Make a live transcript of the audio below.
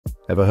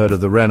Ever heard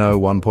of the Renault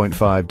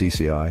 1.5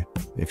 DCI?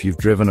 If you've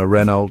driven a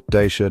Renault,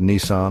 Dacia,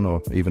 Nissan,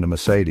 or even a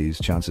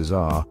Mercedes, chances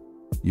are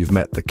you've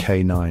met the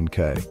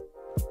K9K.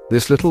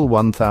 This little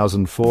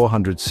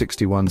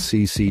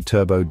 1,461cc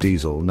turbo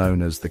diesel,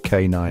 known as the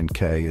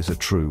K9K, is a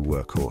true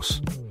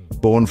workhorse.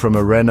 Born from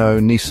a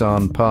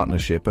Renault-Nissan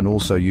partnership and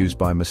also used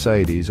by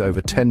Mercedes,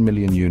 over 10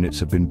 million units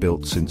have been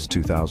built since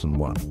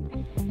 2001.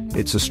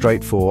 It's a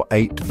straight-four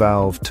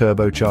 8-valve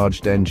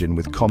turbocharged engine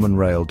with common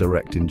rail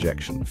direct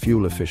injection,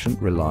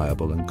 fuel-efficient,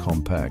 reliable and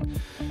compact.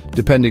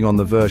 Depending on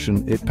the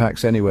version, it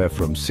packs anywhere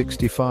from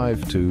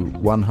 65 to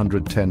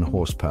 110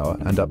 horsepower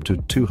and up to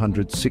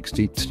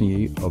 260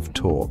 Nm of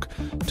torque.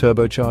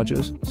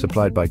 Turbochargers,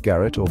 supplied by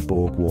Garrett or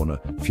Borg-Warner.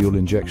 Fuel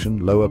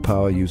injection, lower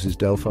power uses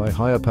Delphi,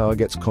 higher power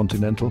gets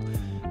Continental,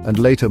 and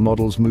later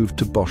models moved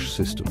to Bosch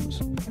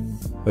systems.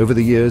 Over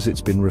the years, it's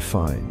been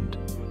refined.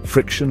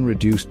 Friction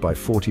reduced by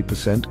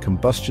 40%,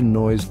 combustion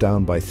noise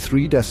down by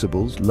 3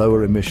 decibels,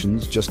 lower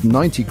emissions, just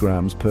 90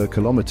 grams per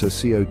kilometre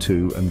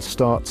CO2, and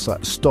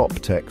start-stop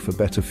tech for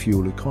better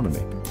fuel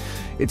economy.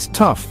 It's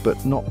tough,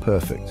 but not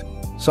perfect.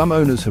 Some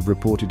owners have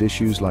reported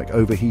issues like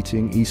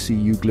overheating,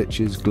 ECU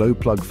glitches, glow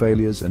plug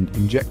failures, and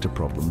injector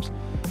problems,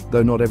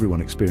 though not everyone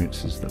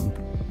experiences them.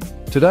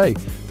 Today,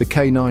 the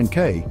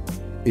K9K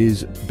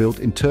is built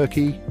in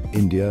Turkey,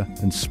 India,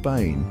 and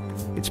Spain.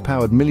 It's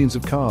powered millions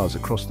of cars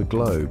across the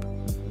globe.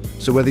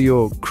 So whether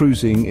you're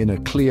cruising in a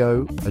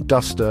Clio, a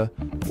Duster,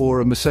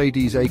 or a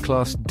Mercedes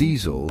A-Class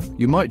diesel,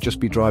 you might just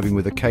be driving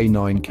with a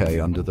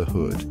K9K under the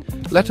hood.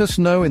 Let us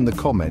know in the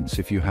comments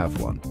if you have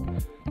one.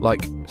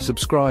 Like,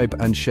 subscribe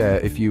and share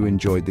if you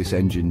enjoyed this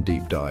engine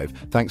deep dive.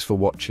 Thanks for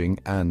watching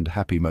and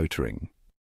happy motoring.